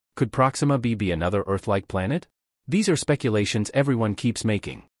Could Proxima B be another Earth-like planet? These are speculations everyone keeps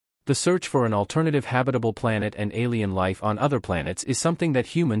making. The search for an alternative habitable planet and alien life on other planets is something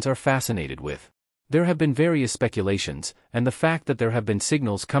that humans are fascinated with. There have been various speculations, and the fact that there have been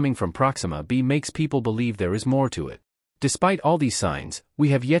signals coming from Proxima B makes people believe there is more to it. Despite all these signs, we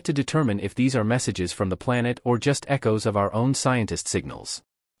have yet to determine if these are messages from the planet or just echoes of our own scientist signals.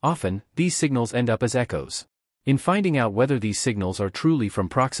 Often, these signals end up as echoes. In finding out whether these signals are truly from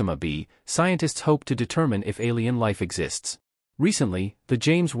Proxima B, scientists hope to determine if alien life exists. Recently, the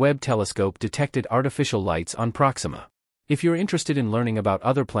James Webb Telescope detected artificial lights on Proxima. If you're interested in learning about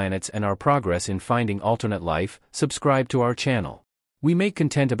other planets and our progress in finding alternate life, subscribe to our channel. We make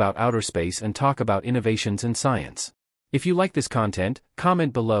content about outer space and talk about innovations in science. If you like this content,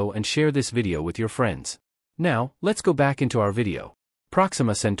 comment below and share this video with your friends. Now, let's go back into our video.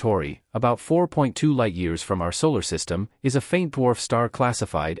 Proxima Centauri, about 4.2 light-years from our solar system, is a faint dwarf star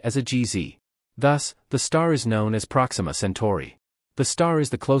classified as a GZ. Thus, the star is known as Proxima Centauri. The star is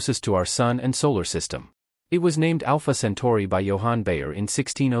the closest to our Sun and solar system. It was named Alpha Centauri by Johann Bayer in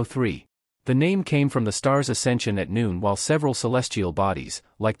 1603. The name came from the star's ascension at noon while several celestial bodies,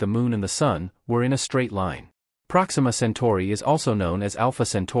 like the Moon and the Sun, were in a straight line. Proxima Centauri is also known as Alpha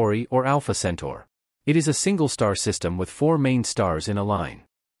Centauri or Alpha Centaur. It is a single star system with 4 main stars in a line.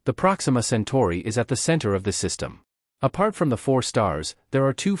 The Proxima Centauri is at the center of the system. Apart from the 4 stars, there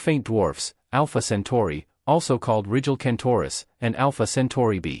are 2 faint dwarfs, Alpha Centauri, also called Rigil Kentaurus, and Alpha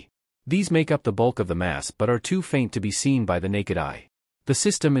Centauri b. These make up the bulk of the mass but are too faint to be seen by the naked eye. The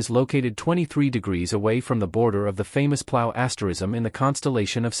system is located 23 degrees away from the border of the famous Plough asterism in the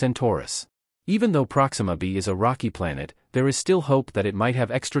constellation of Centaurus. Even though Proxima B is a rocky planet, there is still hope that it might have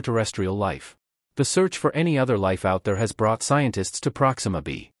extraterrestrial life. The search for any other life out there has brought scientists to Proxima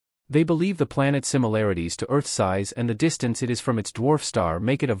B. They believe the planet's similarities to Earth's size and the distance it is from its dwarf star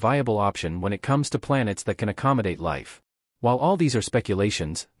make it a viable option when it comes to planets that can accommodate life. While all these are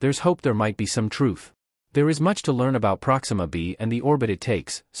speculations, there's hope there might be some truth. There is much to learn about Proxima B and the orbit it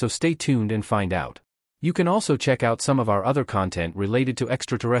takes, so stay tuned and find out. You can also check out some of our other content related to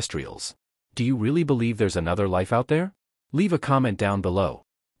extraterrestrials. Do you really believe there's another life out there? Leave a comment down below.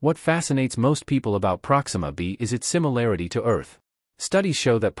 What fascinates most people about Proxima B is its similarity to Earth. Studies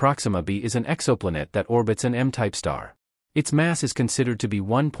show that Proxima B is an exoplanet that orbits an M-type star. Its mass is considered to be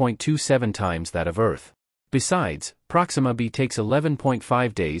 1.27 times that of Earth. Besides, Proxima B takes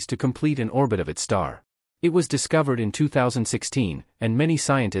 11.5 days to complete an orbit of its star. It was discovered in 2016, and many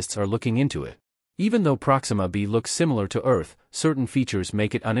scientists are looking into it. Even though Proxima B looks similar to Earth, certain features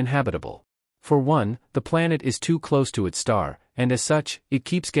make it uninhabitable. For one, the planet is too close to its star, and as such, it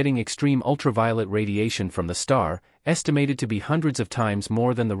keeps getting extreme ultraviolet radiation from the star, estimated to be hundreds of times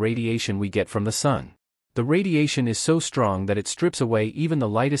more than the radiation we get from the Sun. The radiation is so strong that it strips away even the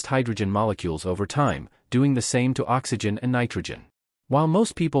lightest hydrogen molecules over time, doing the same to oxygen and nitrogen. While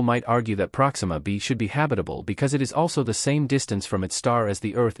most people might argue that Proxima B should be habitable because it is also the same distance from its star as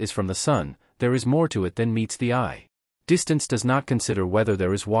the Earth is from the Sun, there is more to it than meets the eye. Distance does not consider whether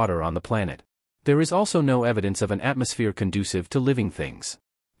there is water on the planet. There is also no evidence of an atmosphere conducive to living things.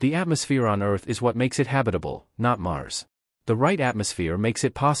 The atmosphere on Earth is what makes it habitable, not Mars. The right atmosphere makes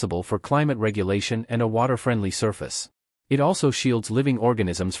it possible for climate regulation and a water-friendly surface. It also shields living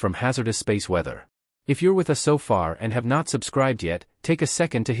organisms from hazardous space weather. If you're with us so far and have not subscribed yet, take a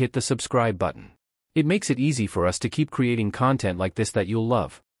second to hit the subscribe button. It makes it easy for us to keep creating content like this that you'll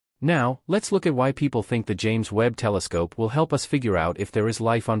love. Now, let's look at why people think the James Webb Telescope will help us figure out if there is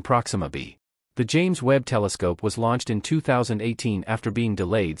life on Proxima B. The James Webb Telescope was launched in 2018 after being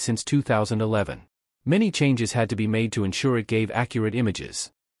delayed since 2011. Many changes had to be made to ensure it gave accurate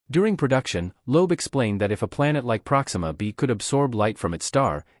images. During production, Loeb explained that if a planet like Proxima B could absorb light from its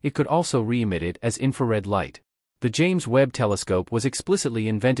star, it could also re-emit it as infrared light. The James Webb Telescope was explicitly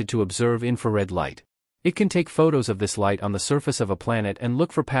invented to observe infrared light. It can take photos of this light on the surface of a planet and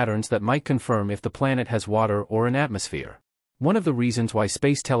look for patterns that might confirm if the planet has water or an atmosphere. One of the reasons why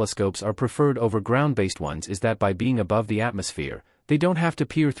space telescopes are preferred over ground-based ones is that by being above the atmosphere, they don't have to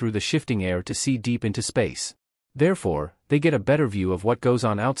peer through the shifting air to see deep into space. Therefore, they get a better view of what goes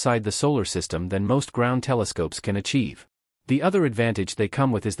on outside the solar system than most ground telescopes can achieve. The other advantage they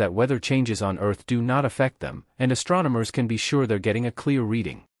come with is that weather changes on Earth do not affect them, and astronomers can be sure they're getting a clear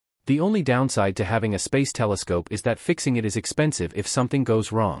reading. The only downside to having a space telescope is that fixing it is expensive if something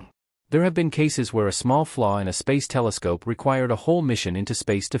goes wrong. There have been cases where a small flaw in a space telescope required a whole mission into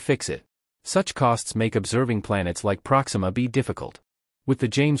space to fix it. Such costs make observing planets like Proxima B difficult. With the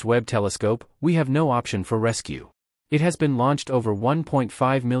James Webb Telescope, we have no option for rescue. It has been launched over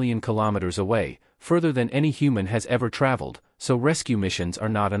 1.5 million kilometers away, further than any human has ever traveled, so rescue missions are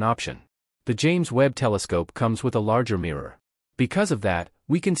not an option. The James Webb Telescope comes with a larger mirror. Because of that,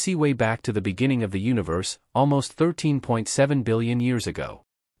 we can see way back to the beginning of the universe, almost 13.7 billion years ago.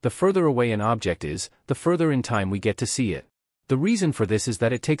 The further away an object is, the further in time we get to see it. The reason for this is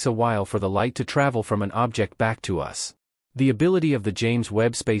that it takes a while for the light to travel from an object back to us. The ability of the James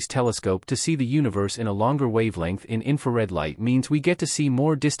Webb Space Telescope to see the universe in a longer wavelength in infrared light means we get to see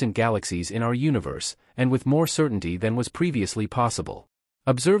more distant galaxies in our universe, and with more certainty than was previously possible.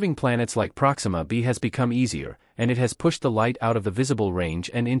 Observing planets like Proxima B has become easier, and it has pushed the light out of the visible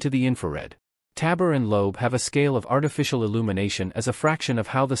range and into the infrared. Tabor and Loeb have a scale of artificial illumination as a fraction of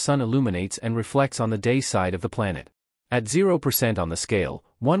how the sun illuminates and reflects on the day side of the planet. At 0% on the scale,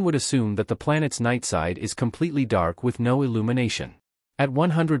 one would assume that the planet's night side is completely dark with no illumination. At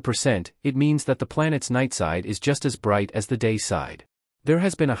 100%, it means that the planet's night side is just as bright as the day side. There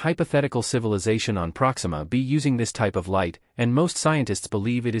has been a hypothetical civilization on Proxima B using this type of light, and most scientists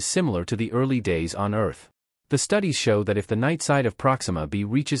believe it is similar to the early days on Earth. The studies show that if the night side of Proxima B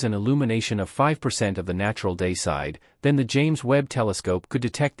reaches an illumination of 5% of the natural day side, then the James Webb Telescope could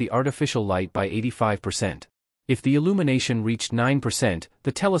detect the artificial light by 85%. If the illumination reached 9%,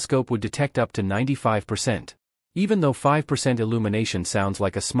 the telescope would detect up to 95%. Even though 5% illumination sounds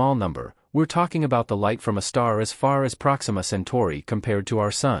like a small number, we're talking about the light from a star as far as Proxima Centauri compared to our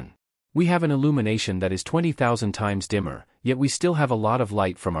Sun. We have an illumination that is 20,000 times dimmer, yet we still have a lot of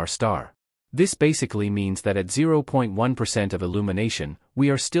light from our star. This basically means that at 0.1% of illumination, we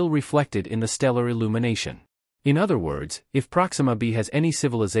are still reflected in the stellar illumination. In other words, if Proxima B has any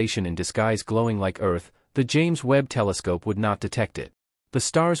civilization in disguise glowing like Earth, the James Webb Telescope would not detect it. The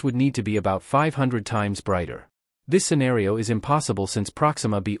stars would need to be about 500 times brighter. This scenario is impossible since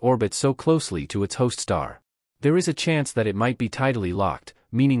Proxima B orbits so closely to its host star. There is a chance that it might be tidally locked,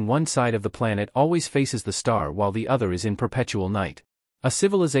 meaning one side of the planet always faces the star while the other is in perpetual night. A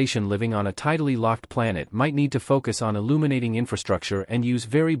civilization living on a tidally locked planet might need to focus on illuminating infrastructure and use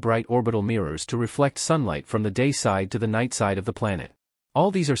very bright orbital mirrors to reflect sunlight from the day side to the night side of the planet. All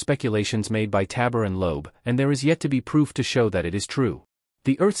these are speculations made by Tabor and Loeb, and there is yet to be proof to show that it is true.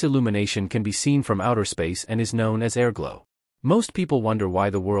 The Earth's illumination can be seen from outer space and is known as airglow. Most people wonder why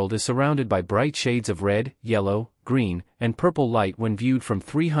the world is surrounded by bright shades of red, yellow, green, and purple light when viewed from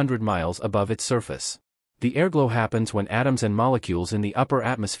 300 miles above its surface. The airglow happens when atoms and molecules in the upper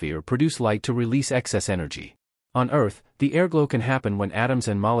atmosphere produce light to release excess energy. On Earth, the airglow can happen when atoms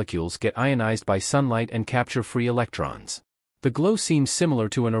and molecules get ionized by sunlight and capture free electrons. The glow seems similar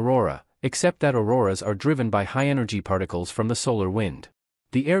to an aurora, except that auroras are driven by high-energy particles from the solar wind.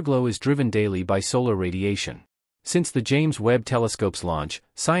 The airglow is driven daily by solar radiation. Since the James Webb Telescope's launch,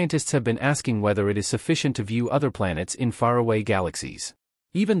 scientists have been asking whether it is sufficient to view other planets in faraway galaxies.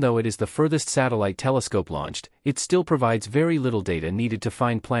 Even though it is the furthest satellite telescope launched, it still provides very little data needed to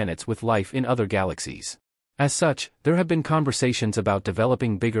find planets with life in other galaxies. As such, there have been conversations about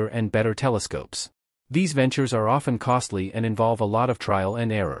developing bigger and better telescopes. These ventures are often costly and involve a lot of trial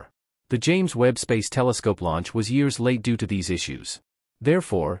and error. The James Webb Space Telescope launch was years late due to these issues.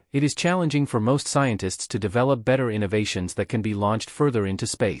 Therefore, it is challenging for most scientists to develop better innovations that can be launched further into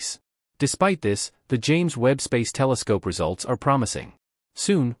space. Despite this, the James Webb Space Telescope results are promising.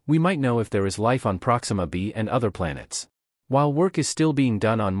 Soon, we might know if there is life on Proxima B and other planets. While work is still being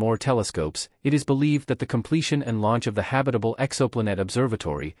done on more telescopes, it is believed that the completion and launch of the Habitable Exoplanet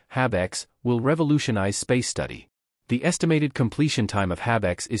Observatory, HABEX, will revolutionize space study. The estimated completion time of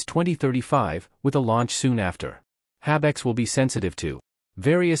HABEX is 2035, with a launch soon after. HABEX will be sensitive to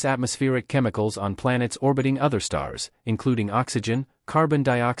various atmospheric chemicals on planets orbiting other stars, including oxygen, carbon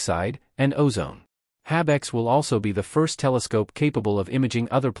dioxide, and ozone. HABEX will also be the first telescope capable of imaging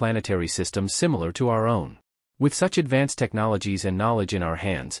other planetary systems similar to our own. With such advanced technologies and knowledge in our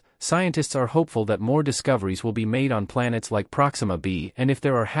hands, scientists are hopeful that more discoveries will be made on planets like Proxima B and if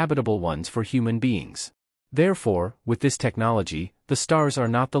there are habitable ones for human beings. Therefore, with this technology, the stars are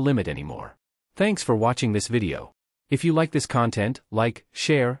not the limit anymore. Thanks for watching this video. If you like this content, like,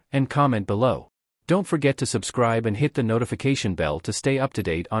 share, and comment below. Don't forget to subscribe and hit the notification bell to stay up to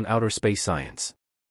date on outer space science.